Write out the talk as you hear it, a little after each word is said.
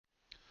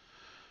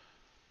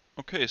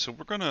Okay, so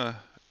we're going to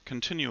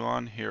continue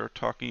on here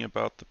talking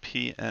about the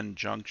p-n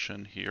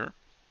junction here.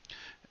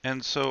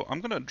 And so I'm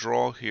going to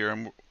draw here,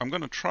 and I'm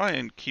going to try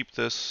and keep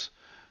this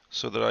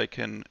so that I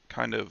can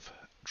kind of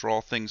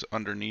draw things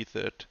underneath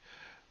it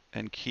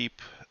and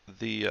keep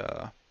the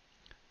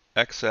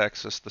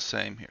x-axis the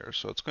same here.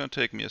 So it's going to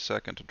take me a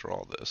second to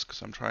draw this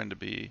because I'm trying to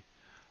be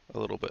a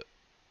little bit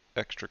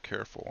extra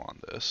careful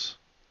on this.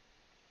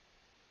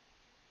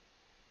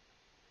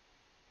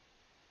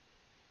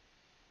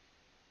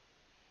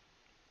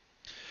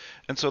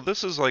 And so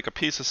this is like a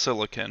piece of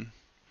silicon,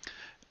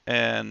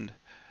 and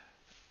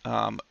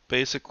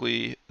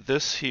basically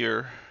this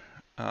here,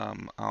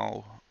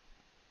 I'll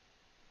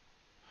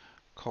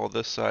call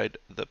this side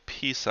the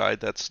P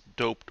side. That's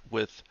doped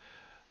with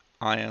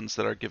ions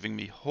that are giving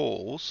me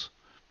holes.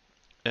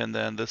 And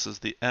then this is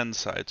the N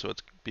side, so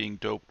it's being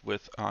doped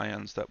with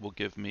ions that will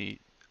give me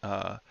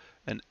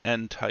an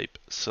N-type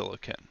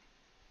silicon.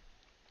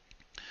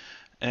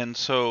 And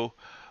so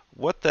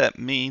what that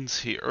means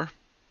here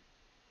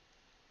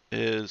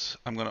is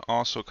I'm going to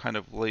also kind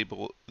of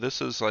label, this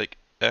is like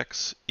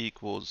x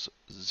equals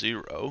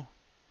 0.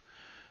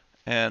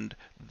 And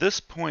this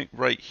point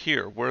right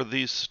here, where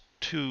these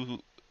two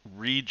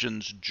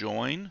regions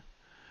join,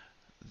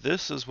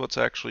 this is what's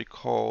actually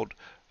called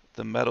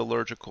the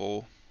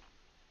metallurgical,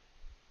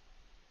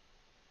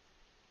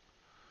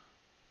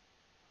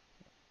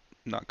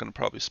 I'm not going to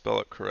probably spell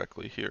it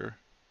correctly here,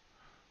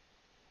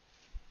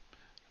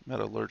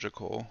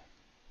 metallurgical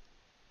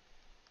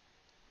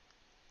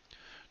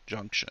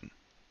junction.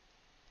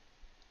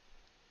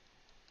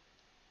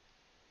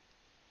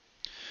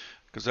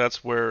 Because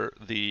that's where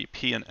the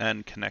P and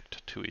N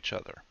connect to each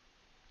other.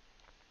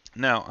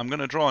 Now, I'm going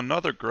to draw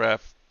another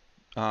graph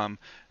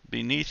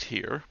beneath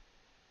here,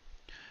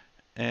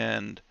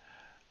 and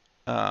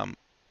I'm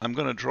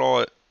going to draw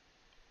it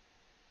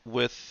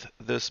with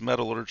this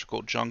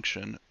metallurgical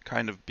junction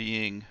kind of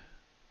being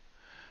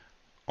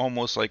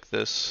almost like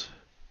this.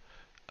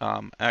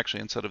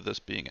 Actually, instead of this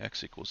being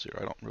x equals 0,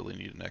 I don't really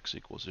need an x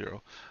equals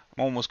 0.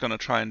 I'm almost going to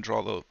try and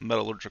draw the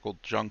metallurgical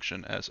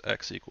junction as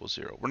x equals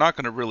 0. We're not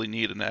going to really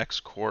need an x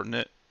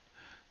coordinate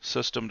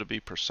system to be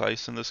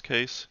precise in this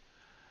case,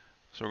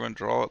 so we're going to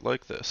draw it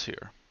like this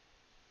here.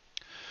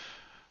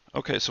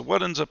 Okay, so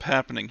what ends up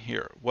happening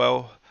here?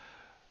 Well,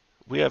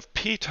 we have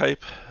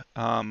p-type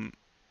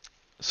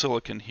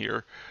silicon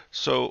here.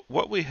 So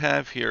what we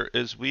have here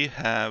is we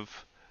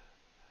have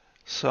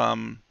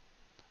some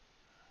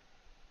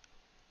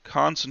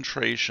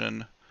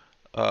concentration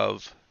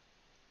of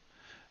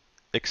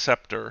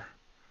acceptor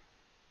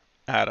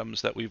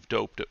atoms that we've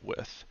doped it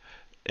with.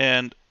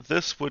 And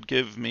this would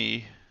give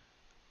me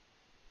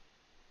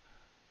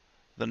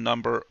the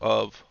number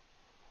of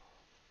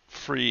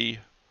free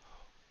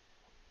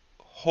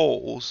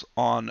holes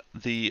on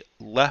the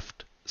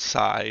left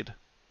side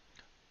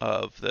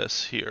of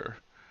this here.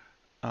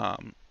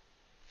 I'm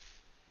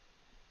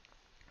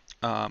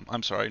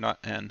sorry, not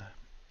N.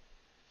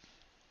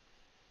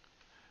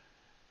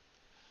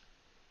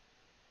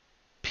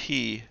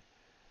 P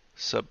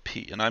sub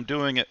P. And I'm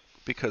doing it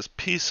because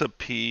P sub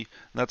P,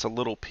 that's a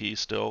little p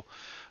still,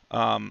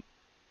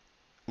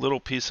 little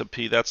p sub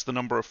P, that's the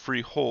number of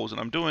free holes. And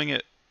I'm doing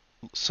it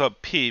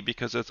sub P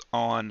because it's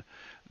on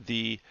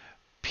the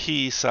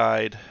P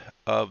side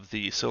of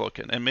the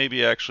silicon. And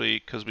maybe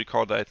actually, because we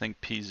called that, I think,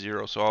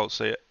 P0, so I'll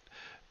say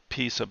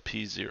P sub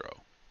P0.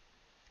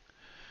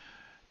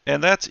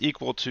 And that's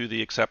equal to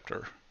the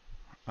acceptor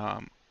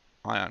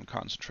ion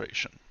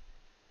concentration.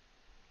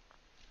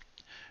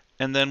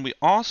 And then we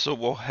also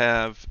will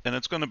have, and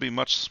it's going to be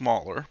much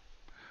smaller,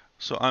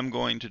 so I'm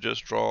going to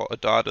just draw a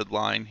dotted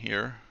line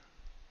here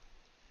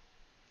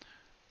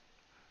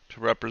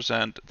to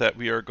represent that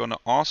we are going to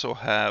also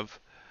have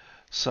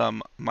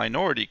some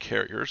minority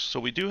carriers. So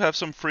we do have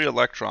some free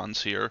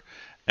electrons here,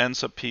 N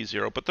sub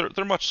P0, but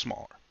they're much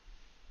smaller.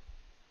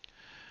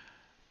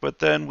 But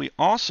then we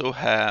also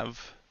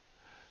have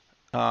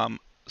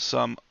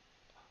some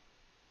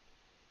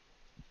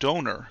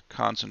donor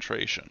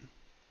concentration.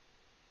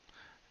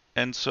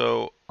 And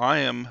so I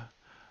am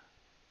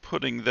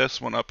putting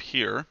this one up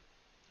here.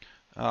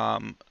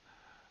 And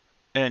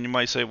you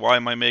might say, why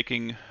am I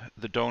making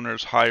the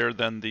donors higher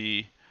than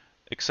the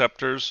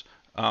acceptors?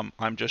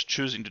 I'm just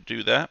choosing to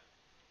do that.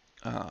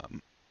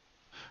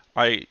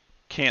 I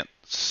can't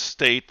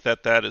state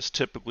that that is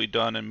typically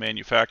done in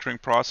manufacturing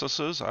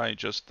processes.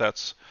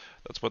 That's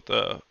what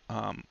the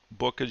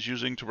book is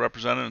using to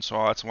represent it, and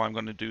so that's why I'm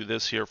going to do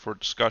this here for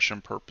discussion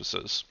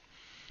purposes.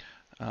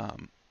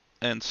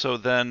 And so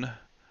then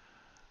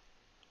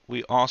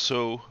we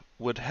also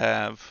would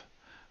have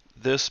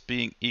this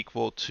being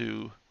equal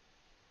to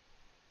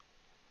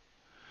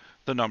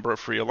the number of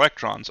free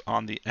electrons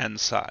on the N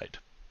side.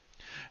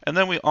 And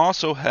then we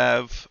also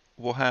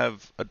we'll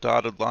have a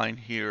dotted line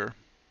here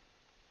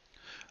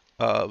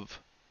of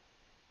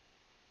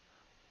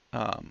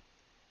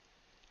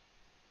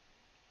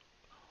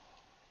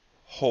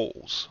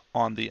holes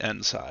on the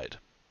N side.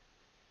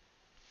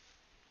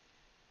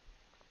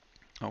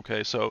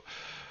 Okay, so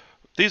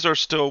These are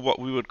still what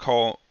we would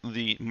call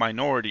the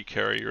minority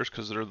carriers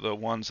because they're the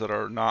ones that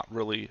are not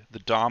really the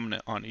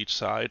dominant on each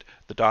side,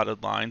 the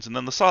dotted lines, and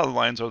then the solid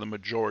lines are the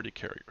majority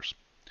carriers.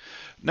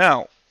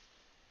 Now,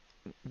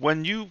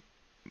 when you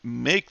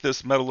make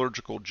this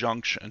metallurgical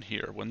junction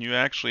here, when you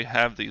actually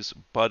have these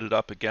butted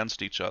up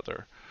against each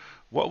other,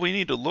 what we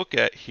need to look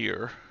at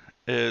here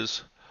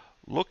is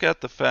look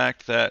at the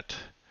fact that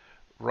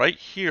right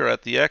here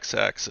at the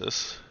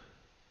x-axis,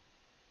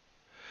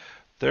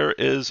 there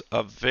is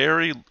a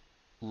very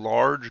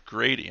large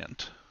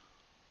gradient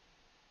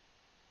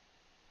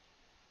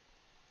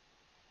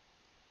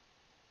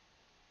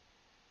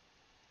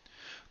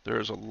there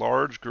is a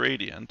large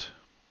gradient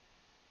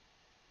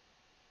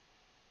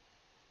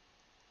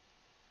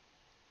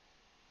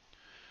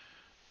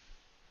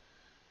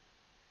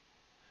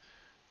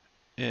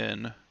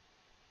in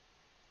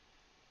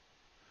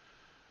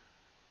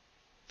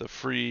the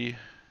free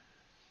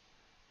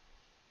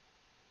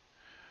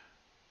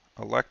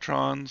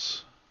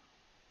electrons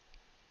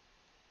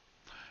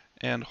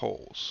and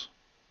holes.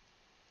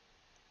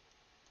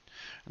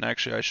 And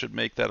actually, I should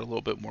make that a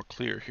little bit more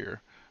clear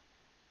here.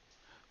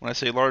 When I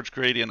say large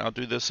gradient, I'll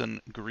do this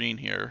in green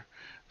here.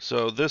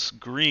 So this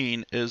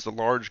green is the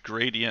large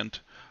gradient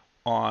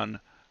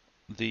on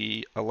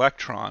the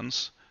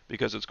electrons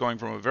because it's going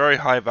from a very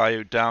high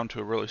value down to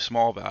a really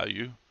small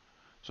value.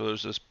 So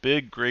there's this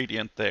big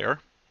gradient there.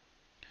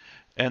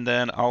 And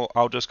then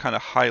I'll just kind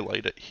of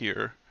highlight it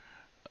here.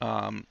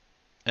 And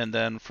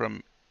then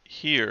from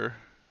here,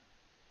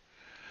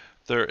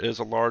 there is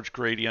a large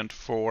gradient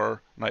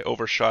for, and I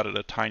overshot it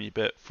a tiny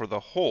bit, for the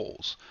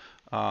holes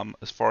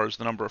as far as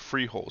the number of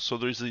free holes. So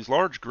there's these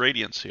large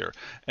gradients here.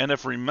 And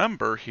if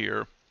remember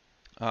here,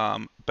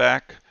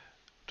 back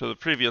to the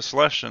previous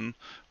lesson,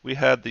 we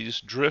had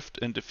these drift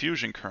and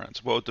diffusion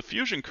currents. Well,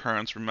 diffusion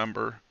currents,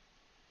 remember,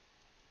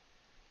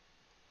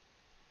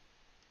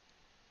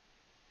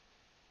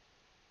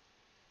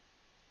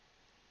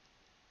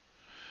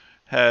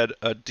 had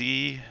a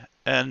dn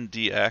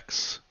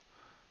dx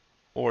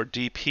or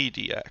dp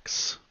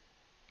dx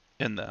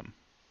in them.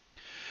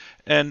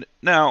 And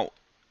now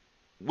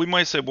we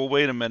might say, well,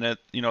 wait a minute,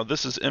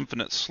 this is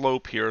infinite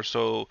slope here,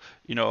 so,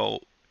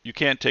 you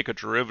can't take a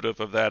derivative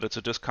of that, it's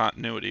a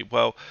discontinuity.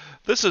 Well,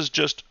 this is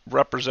just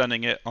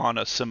representing it on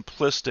a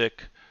simplistic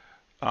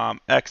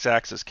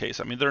x-axis case.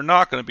 I mean, they're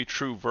not going to be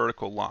true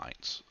vertical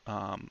lines.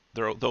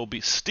 They'll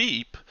be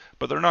steep,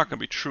 but they're not going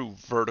to be true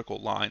vertical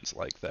lines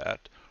like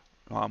that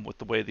with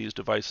the way these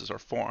devices are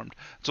formed.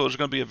 So there's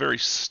going to be a very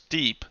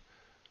steep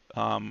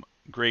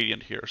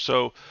gradient here.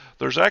 So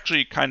there's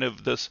actually kind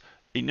of this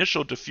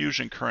initial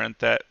diffusion current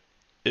that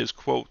is,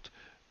 quote,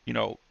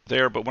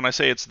 there, but when I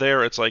say it's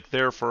there, it's like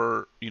there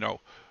for,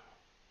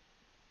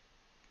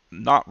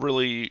 not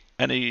really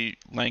any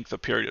length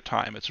of period of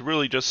time. It's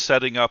really just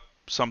setting up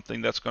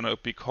something that's going to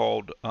be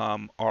called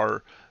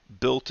our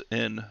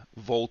built-in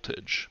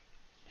voltage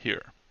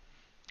here.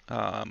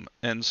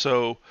 And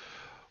so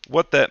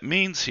what that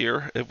means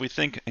here, if we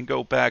think and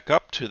go back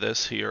up to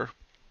this here,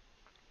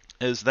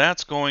 is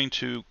that's going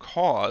to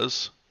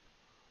cause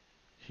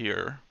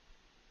here,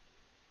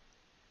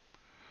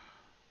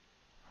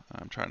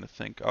 I'm trying to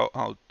think,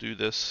 I'll do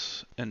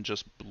this in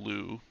just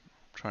blue.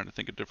 I'm trying to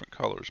think of different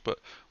colors, but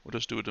we'll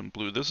just do it in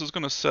blue. This is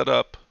going to set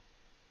up,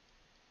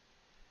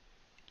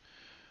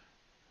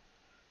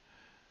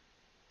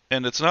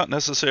 and it's not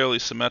necessarily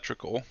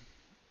symmetrical,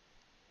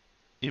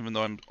 even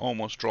though I'm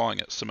almost drawing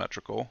it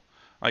symmetrical.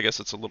 I guess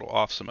it's a little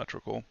off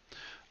symmetrical,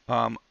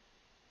 where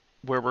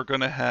we're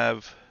going to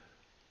have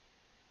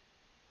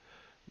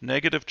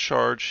negative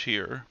charge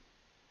here,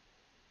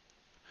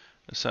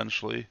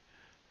 essentially,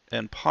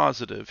 and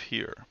positive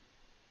here.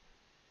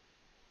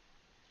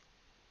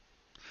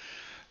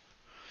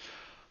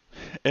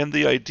 And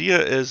the idea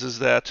is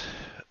that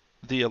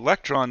the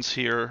electrons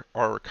here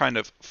are kind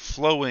of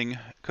flowing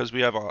because we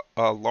have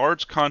a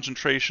large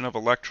concentration of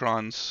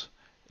electrons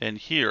in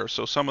here.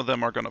 So some of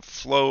them are going to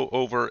flow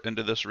over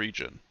into this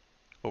region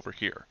over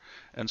here.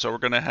 And so we're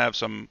going to have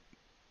some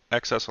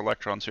excess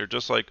electrons here,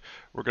 just like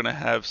we're going to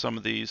have some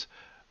of these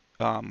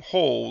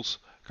holes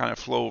kind of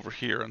flow over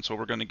here. And so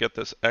we're going to get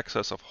this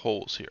excess of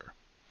holes here.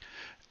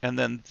 And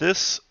then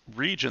this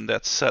region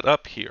that's set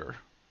up here,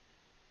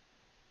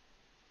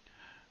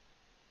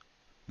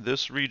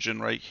 this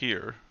region right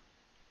here,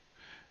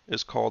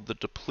 is called the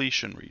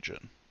depletion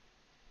region.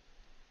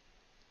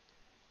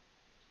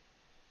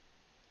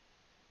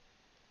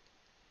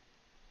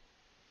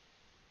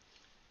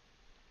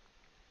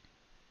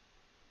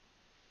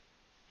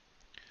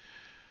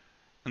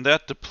 And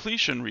that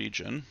depletion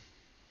region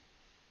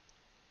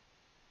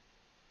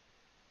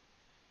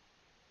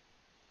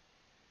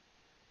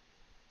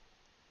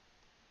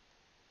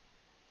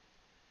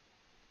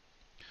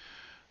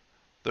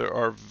there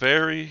are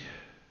very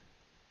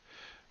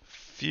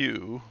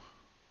few,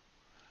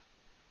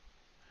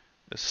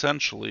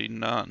 essentially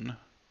none,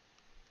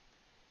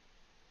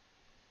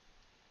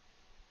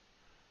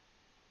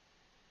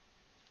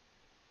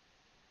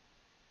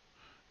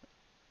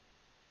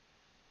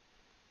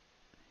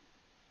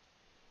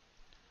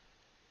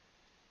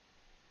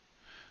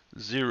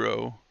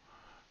 0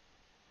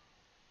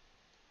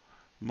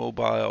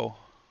 mobile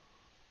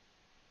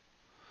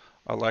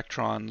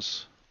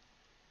electrons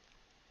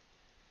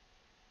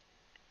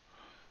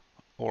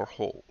or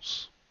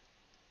holes.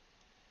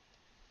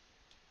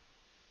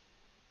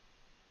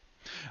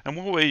 And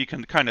one way you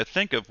can kind of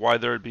think of why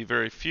there would be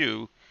very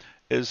few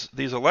is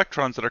these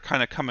electrons that are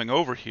kind of coming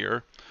over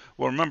here.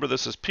 Well, remember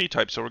this is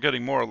p-type, so we're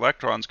getting more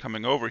electrons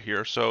coming over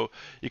here. So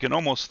you can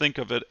almost think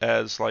of it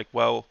as like,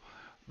 well,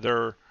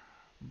 they're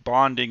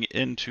bonding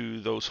into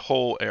those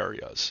hole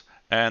areas.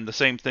 And the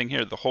same thing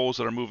here, the holes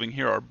that are moving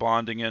here are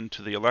bonding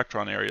into the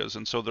electron areas.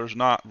 And so there's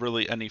not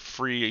really any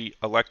free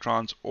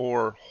electrons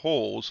or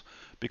holes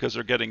because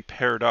they're getting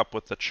paired up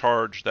with the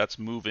charge that's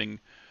moving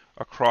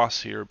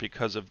across here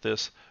because of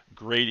this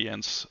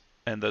gradients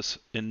and this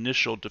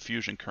initial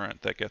diffusion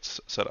current that gets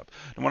set up.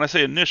 And when I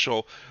say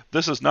initial,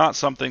 this is not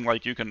something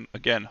like you can,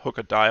 again, hook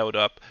a diode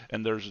up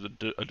and there's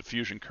a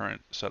diffusion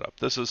current set up.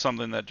 This is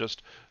something that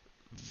just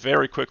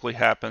very quickly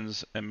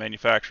happens in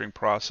manufacturing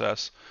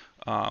process,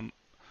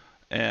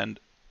 and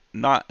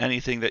not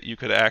anything that you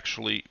could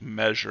actually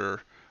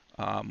measure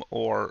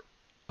or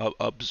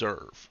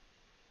observe.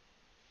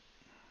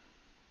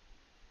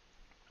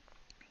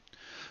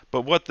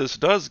 But what this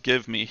does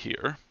give me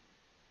here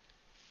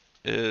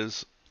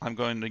is I'm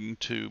going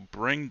to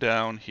bring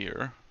down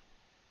here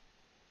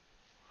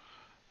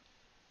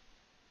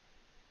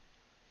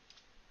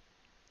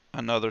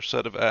another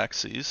set of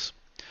axes.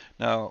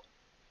 Now,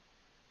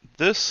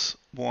 this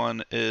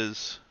one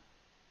is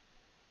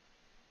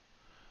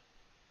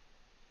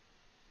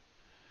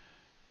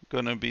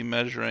going to be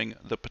measuring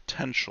the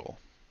potential.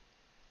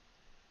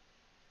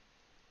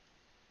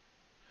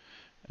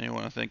 And you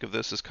want to think of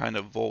this as kind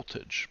of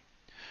voltage.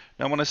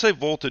 Now, when I say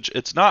voltage,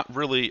 it's not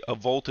really a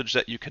voltage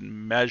that you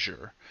can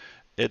measure.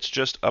 It's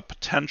just a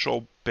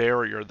potential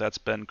barrier that's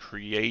been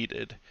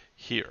created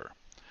here.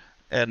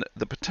 And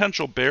the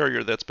potential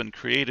barrier that's been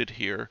created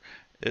here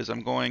is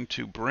I'm going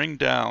to bring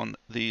down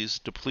these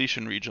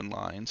depletion region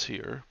lines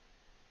here.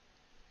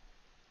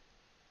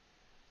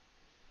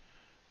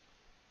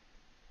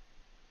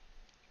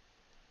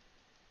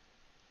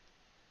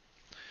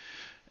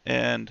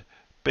 And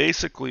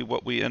basically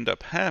what we end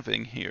up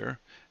having here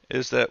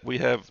is that we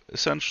have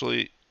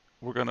essentially,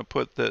 we're going to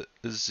put the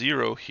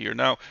 0 here.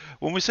 Now,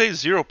 when we say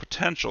 0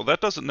 potential, that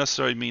doesn't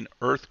necessarily mean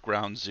earth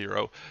ground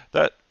 0.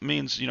 That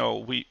means, you know,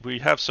 we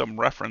have some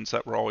reference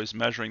that we're always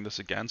measuring this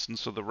against, and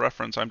so the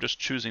reference, I'm just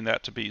choosing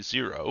that to be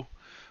 0.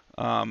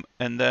 And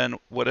then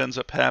what ends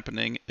up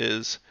happening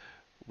is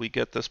we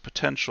get this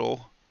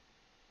potential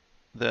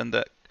then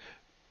that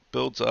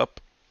builds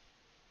up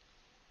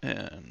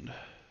and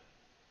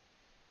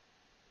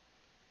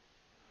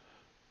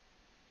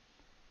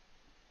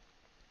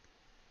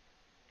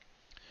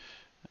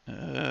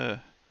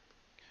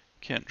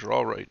can't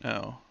draw right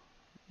now.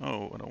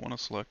 Oh, I don't want to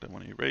select, I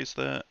want to erase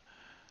that.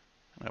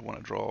 And I want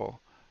to draw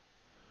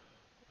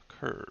a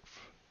curve.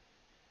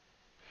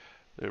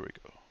 There we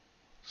go,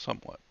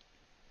 somewhat.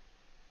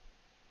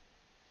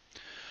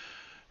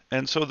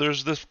 And so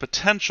there's this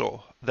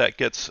potential that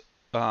gets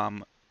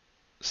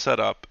set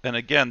up. And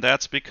again,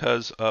 that's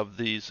because of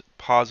these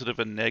positive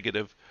and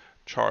negative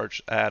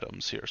charged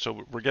atoms here.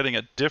 So we're getting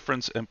a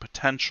difference in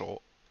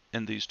potential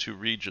in these two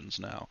regions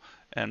now.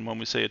 And when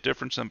we say a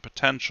difference in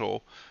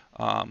potential,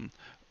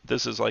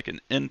 this is like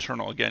an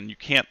internal, again, you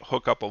can't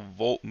hook up a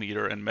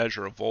voltmeter and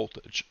measure a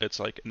voltage. It's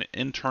like an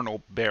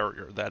internal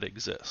barrier that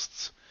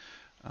exists.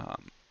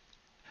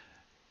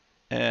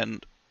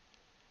 And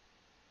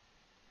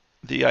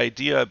the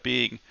idea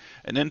being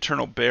an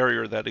internal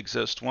barrier that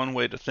exists, one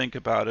way to think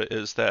about it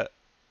is that,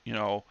 you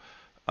know,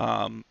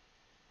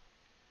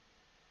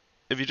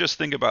 if you just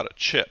think about a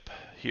chip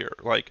here,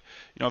 like,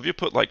 you know, if you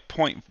put like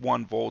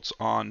 0.1 volts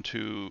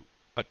onto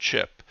a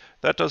chip,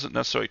 that doesn't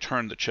necessarily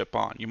turn the chip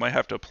on. You might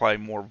have to apply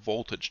more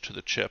voltage to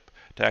the chip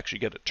to actually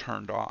get it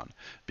turned on,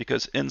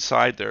 because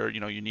inside there, you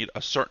know, you need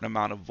a certain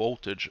amount of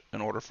voltage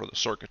in order for the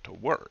circuit to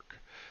work.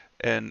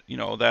 And, you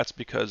know, that's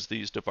because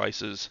these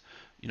devices,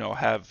 you know,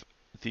 have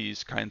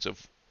these kinds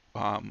of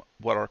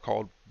what are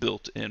called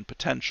built-in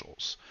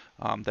potentials,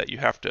 that you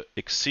have to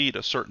exceed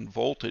a certain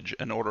voltage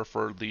in order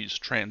for these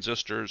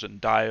transistors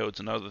and diodes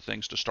and other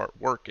things to start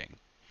working.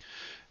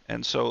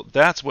 And so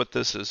that's what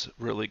this is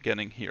really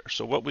getting here.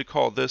 So what we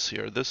call this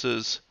here, this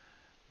is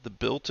the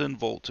built-in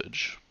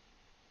voltage,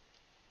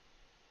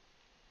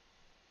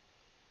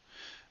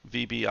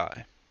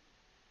 VBI.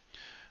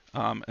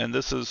 And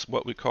this is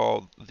what we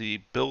call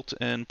the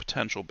built-in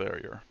potential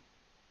barrier.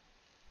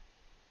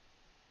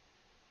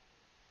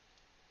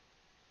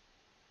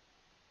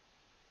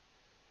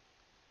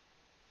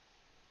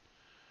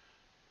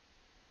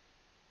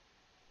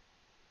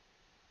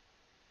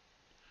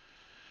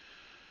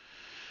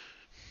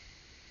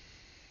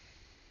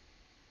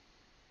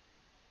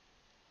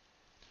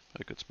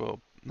 I could spell,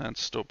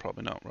 that's still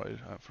probably not right.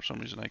 For some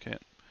reason I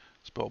can't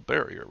spell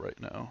barrier right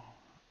now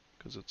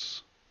because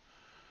it's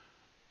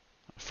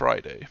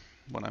Friday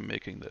when I'm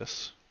making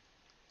this.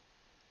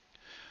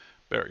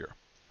 Barrier.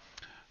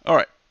 All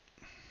right.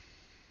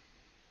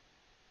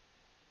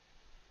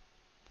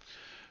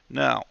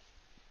 Now,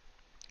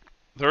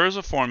 there is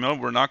a formula.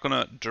 We're not going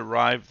to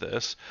derive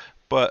this,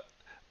 but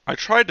I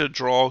tried to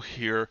draw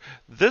here.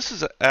 This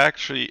is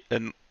actually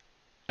an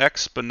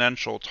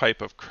exponential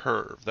type of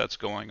curve that's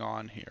going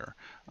on here.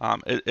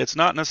 It's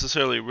not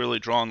necessarily really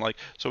drawn like,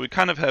 so we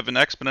kind of have an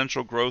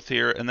exponential growth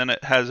here, and then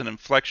it has an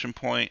inflection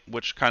point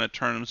which kind of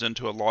turns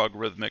into a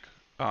logarithmic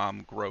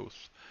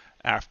growth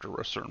after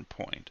a certain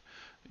point.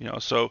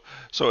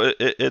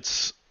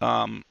 It's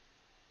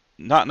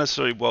not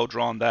necessarily well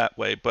drawn that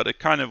way, but it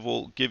kind of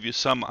will give you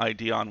some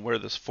idea on where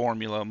this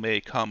formula may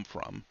come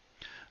from.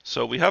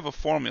 So we have a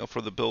formula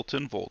for the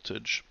built-in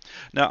voltage.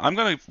 Now I'm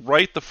going to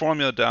write the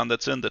formula down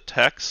that's in the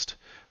text,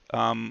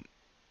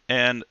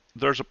 and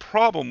there's a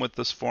problem with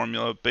this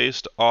formula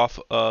based off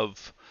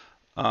of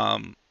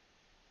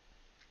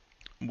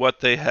what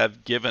they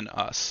have given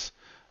us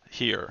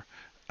here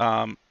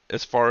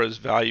as far as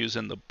values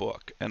in the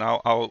book. And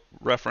I'll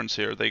reference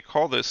here. They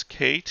call this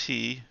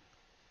KT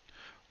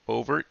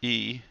over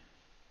E,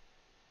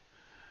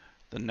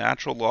 the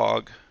natural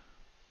log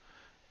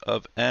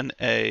of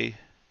NA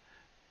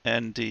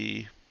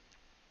ND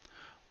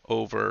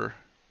over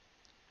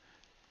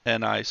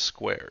Ni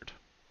squared.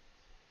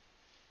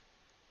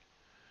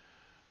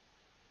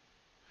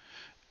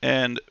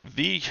 And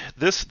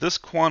this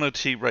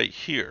quantity right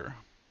here,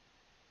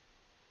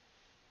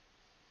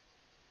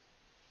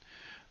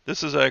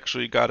 this has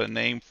actually got a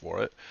name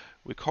for it.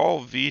 We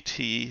call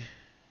VT,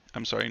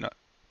 I'm sorry, not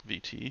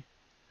VT.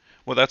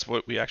 Well, that's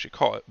what we actually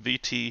call it.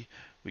 VT,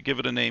 we give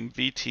it a name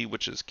VT,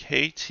 which is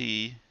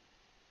KT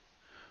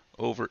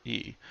over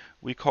E.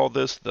 We call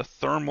this the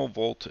thermal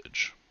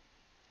voltage.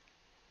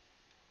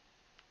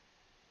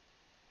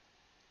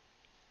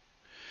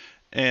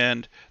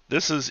 And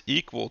this is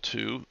equal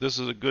to, this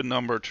is a good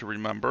number to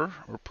remember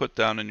or put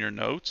down in your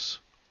notes,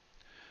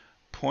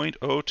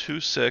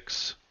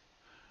 0.026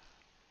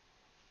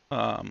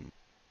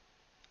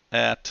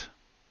 at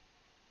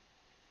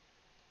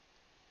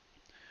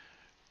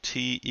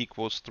T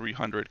equals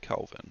 300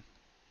 Kelvin.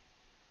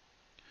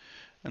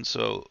 And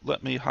so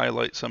let me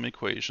highlight some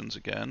equations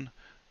again.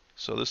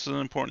 So this is an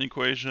important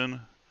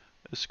equation,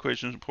 this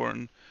equation is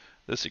important,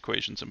 this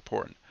equation is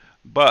important.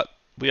 But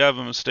we have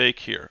a mistake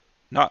here.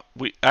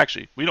 We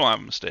don't have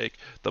a mistake.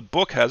 The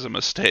book has a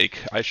mistake,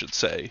 I should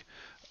say.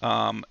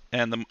 And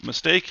the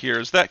mistake here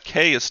is that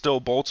K is still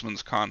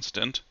Boltzmann's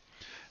constant.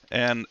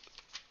 And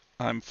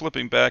I'm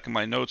flipping back in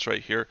my notes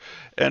right here.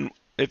 And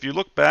if you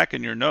look back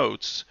in your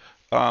notes,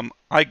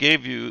 I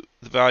gave you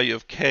the value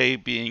of K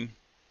being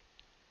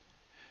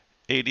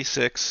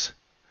 86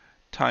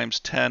 times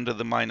 10 to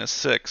the minus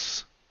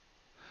 6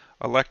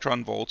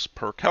 electron volts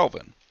per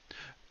Kelvin.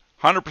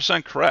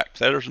 100% correct.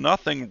 There's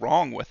nothing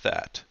wrong with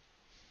that.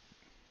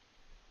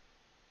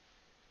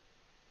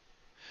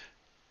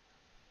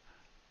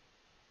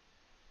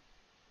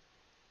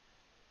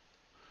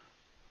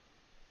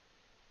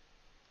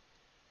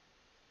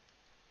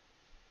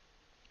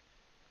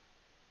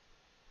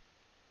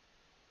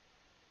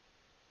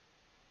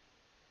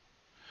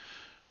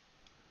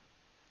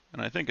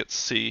 And I think it's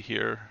C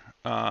here,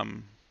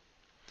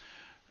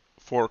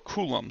 for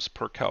coulombs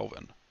per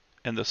Kelvin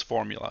in this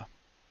formula.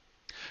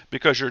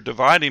 Because you're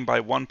dividing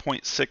by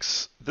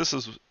 1.6, this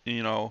is,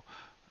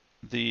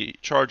 the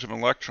charge of an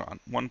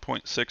electron,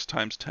 1.6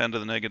 times 10 to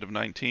the negative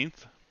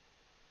 19th,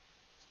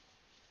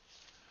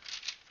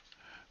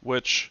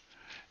 which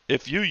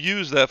if you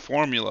use that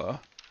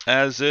formula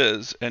as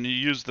is, and you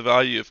use the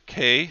value of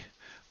K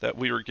that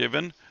we were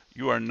given,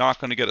 you are not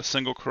going to get a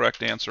single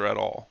correct answer at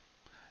all.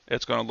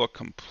 It's going to look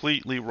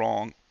completely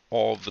wrong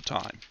all the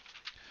time.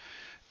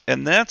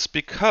 And that's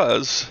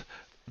because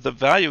the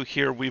value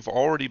here we've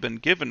already been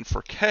given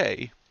for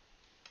K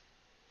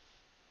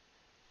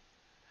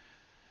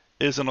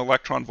is in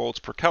electron volts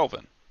per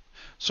Kelvin.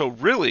 So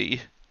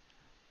really,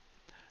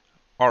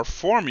 our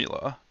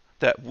formula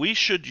that we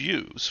should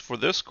use for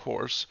this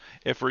course,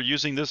 if we're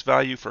using this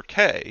value for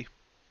K,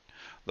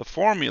 the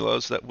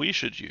formulas that we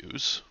should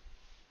use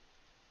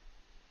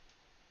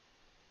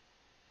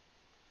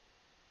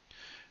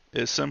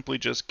is simply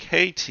just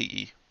KT,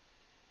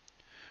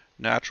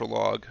 natural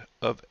log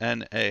of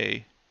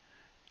NA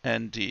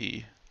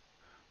ND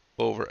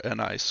over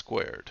Ni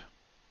squared.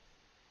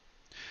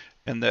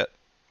 And that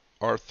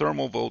our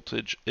thermal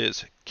voltage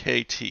is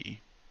KT.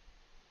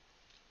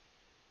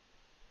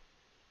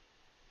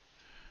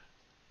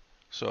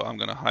 So I'm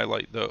going to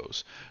highlight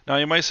those. Now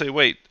you might say,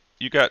 wait,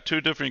 you got two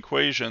different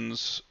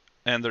equations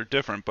and they're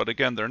different, but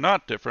again, they're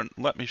not different.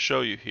 Let me show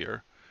you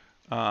here.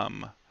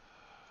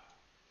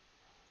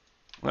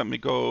 Let me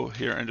go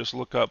here and just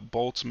look up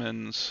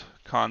Boltzmann's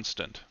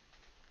constant.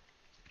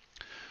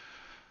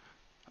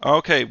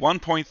 Okay,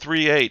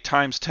 1.38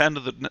 times 10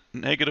 to the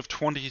negative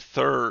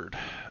 23rd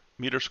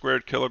meter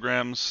squared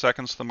kilograms,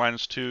 seconds to the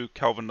minus 2,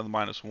 Kelvin to the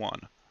minus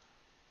 1.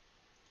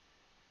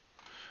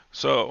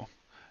 So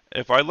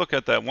if I look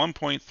at that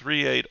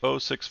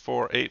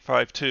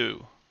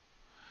 1.38064,852,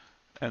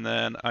 and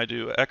then I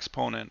do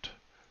exponent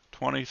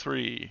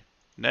 23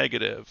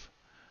 negative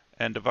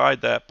and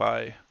divide that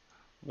by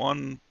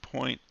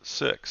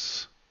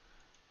 1.6,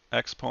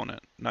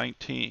 exponent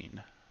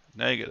 19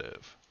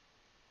 negative.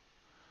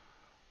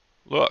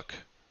 Look,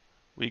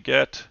 we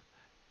get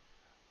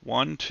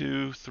 1,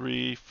 2,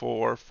 3,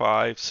 4,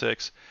 5,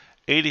 6,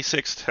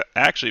 86.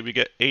 Actually, we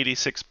get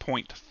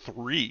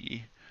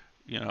 86.3,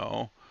 you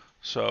know.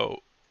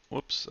 So,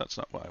 whoops, that's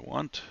not what I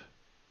want.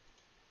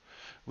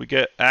 We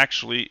get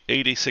actually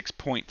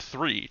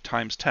 86.3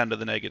 times 10 to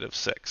the negative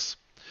 6.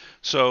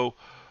 So,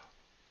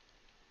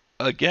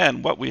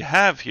 again, what we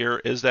have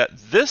here is that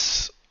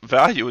this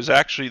value is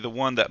actually the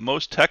one that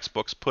most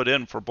textbooks put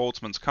in for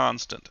Boltzmann's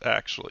constant,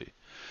 actually.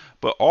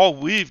 But all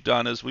we've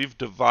done is we've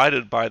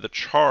divided by the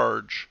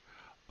charge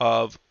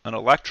of an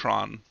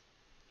electron,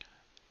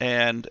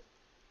 and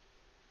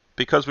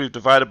because we've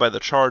divided by the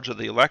charge of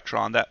the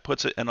electron, that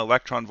puts it in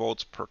electron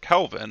volts per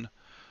Kelvin,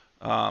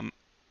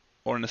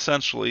 or in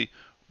essentially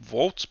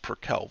volts per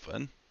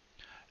Kelvin.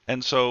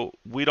 And so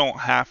we don't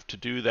have to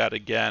do that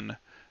again.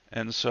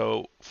 And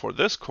so for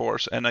this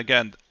course, and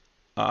again,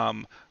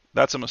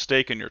 that's a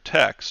mistake in your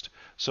text.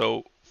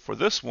 So for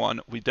this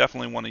one, we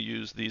definitely want to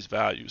use these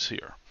values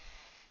here.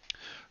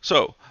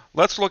 So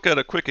let's look at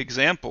a quick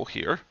example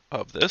here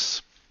of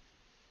this.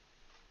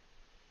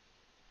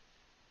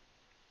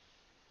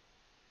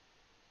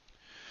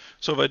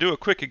 So if I do a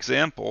quick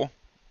example,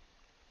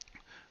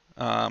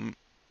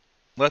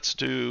 let's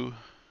do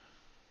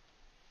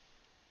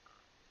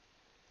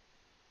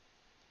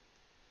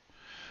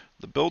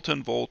the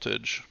built-in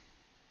voltage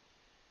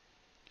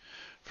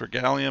for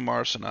gallium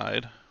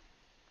arsenide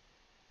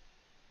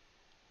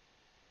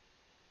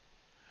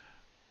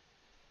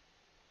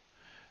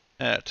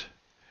at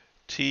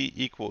T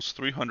equals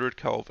 300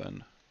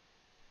 Kelvin.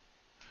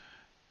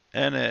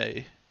 Na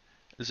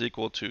is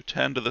equal to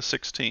 10 to the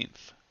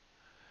 16th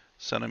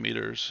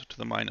centimeters to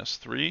the minus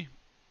 3.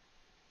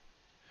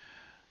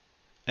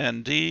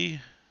 Nd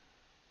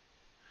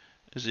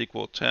is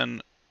equal to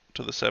 10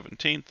 to the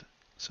 17th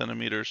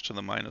centimeters to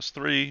the minus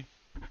 3.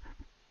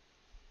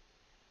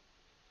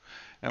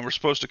 And we're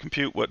supposed to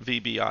compute what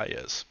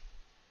VBI is.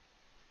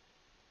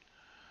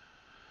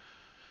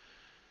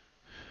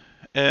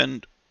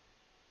 And,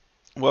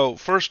 well,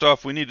 first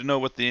off, we need to know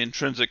what the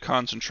intrinsic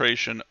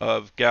concentration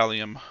of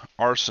gallium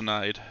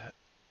arsenide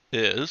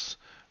is,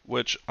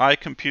 which I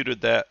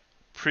computed that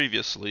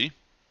previously.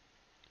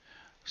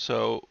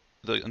 So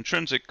the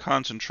intrinsic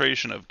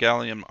concentration of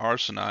gallium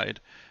arsenide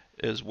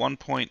is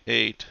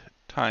 1.8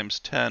 times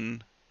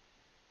 10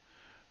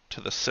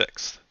 to the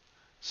 6th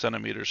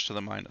centimeters to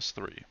the minus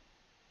 3.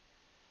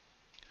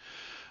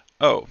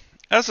 Oh,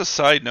 as a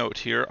side note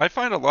here, I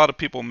find a lot of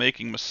people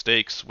making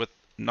mistakes with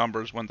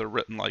numbers when they're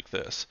written like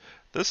this.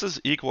 This is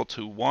equal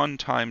to 1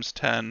 times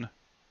 10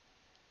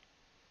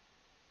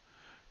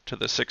 to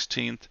the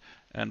 16th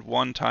and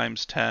 1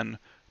 times 10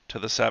 to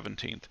the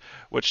 17th,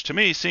 which to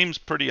me seems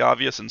pretty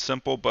obvious and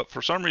simple, but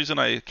for some reason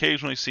I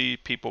occasionally see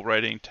people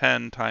writing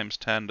 10 times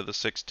 10 to the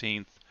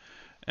 16th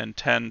and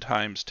 10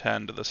 times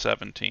 10 to the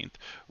 17th,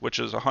 which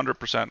is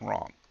 100%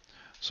 wrong.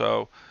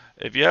 So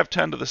if you have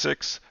 10 to the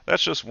 6th,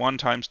 that's just 1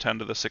 times 10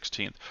 to the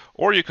 16th.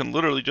 Or you can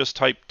literally just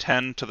type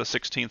 10 to the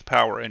 16th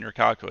power in your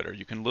calculator.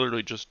 You can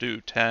literally just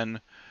do 10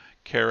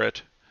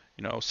 caret,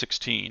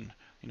 16.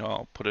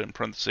 I'll put it in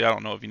parentheses. I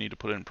don't know if you need to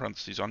put it in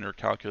parentheses on your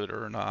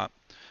calculator or not.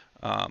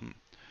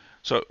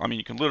 So, I mean,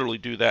 you can literally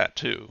do that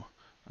too.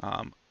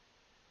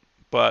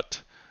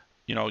 But,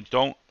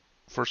 don't,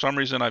 for some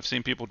reason I've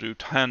seen people do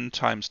 10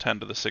 times 10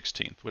 to the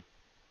 16th, which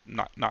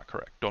not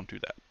correct. Don't do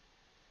that.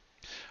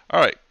 All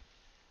right.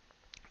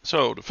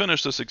 So to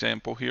finish this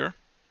example here,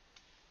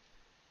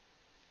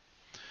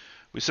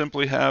 we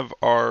simply have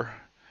our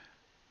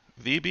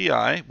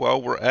VBI.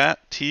 Well, we're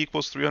at T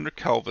equals 300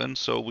 Kelvin,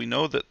 so we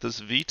know that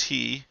this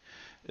VT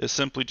is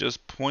simply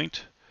just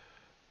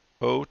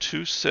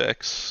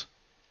 0.026,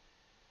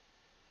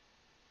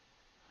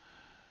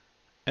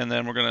 and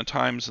then we're going to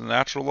times the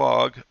natural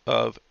log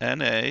of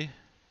Na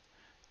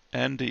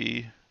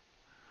Nd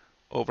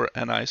over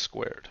Ni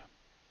squared.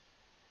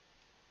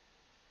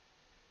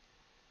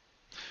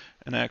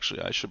 And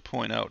actually, I should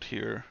point out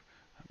here,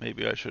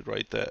 maybe I should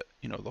write that,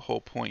 the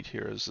whole point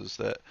here is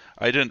that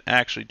I didn't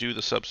actually do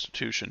the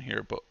substitution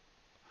here, but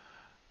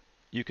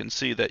you can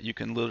see that you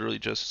can literally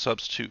just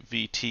substitute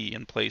Vt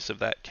in place of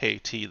that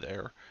Kt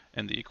there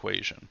in the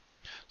equation.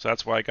 So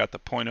that's why I got the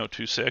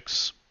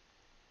 0.026,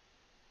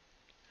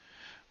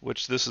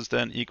 which this is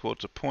then equal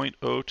to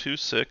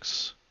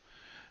 0.026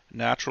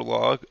 natural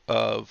log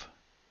of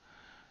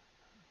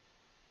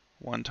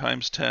 1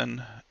 times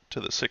 10 to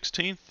the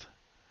 16th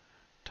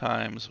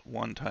times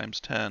 1 times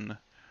 10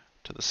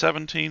 to the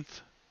 17th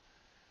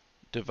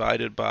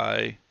divided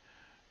by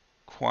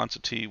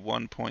quantity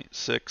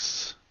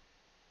 1.6,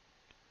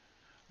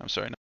 I'm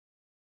sorry,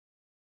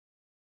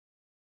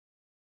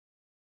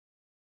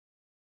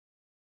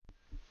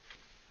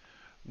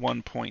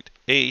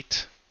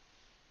 1.8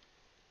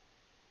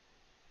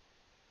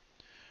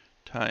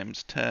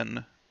 times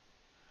 10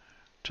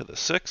 to the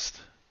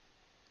 6th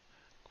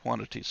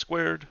quantity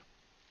squared,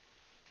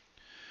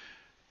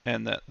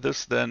 and that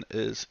this then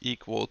is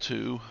equal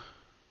to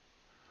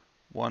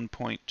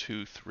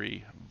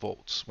 1.23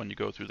 volts when you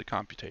go through the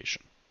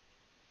computation.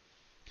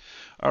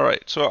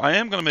 Alright, so I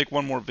am going to make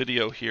one more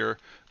video here,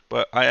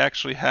 but I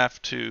actually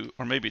have to,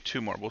 or maybe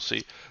two more, we'll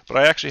see. But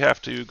I actually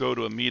have to go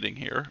to a meeting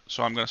here,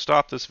 so I'm going to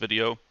stop this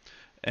video,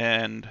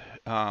 and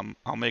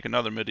I'll make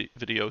another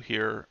video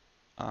here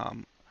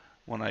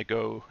when I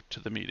go to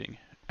the meeting,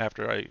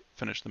 after I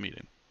finish the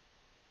meeting.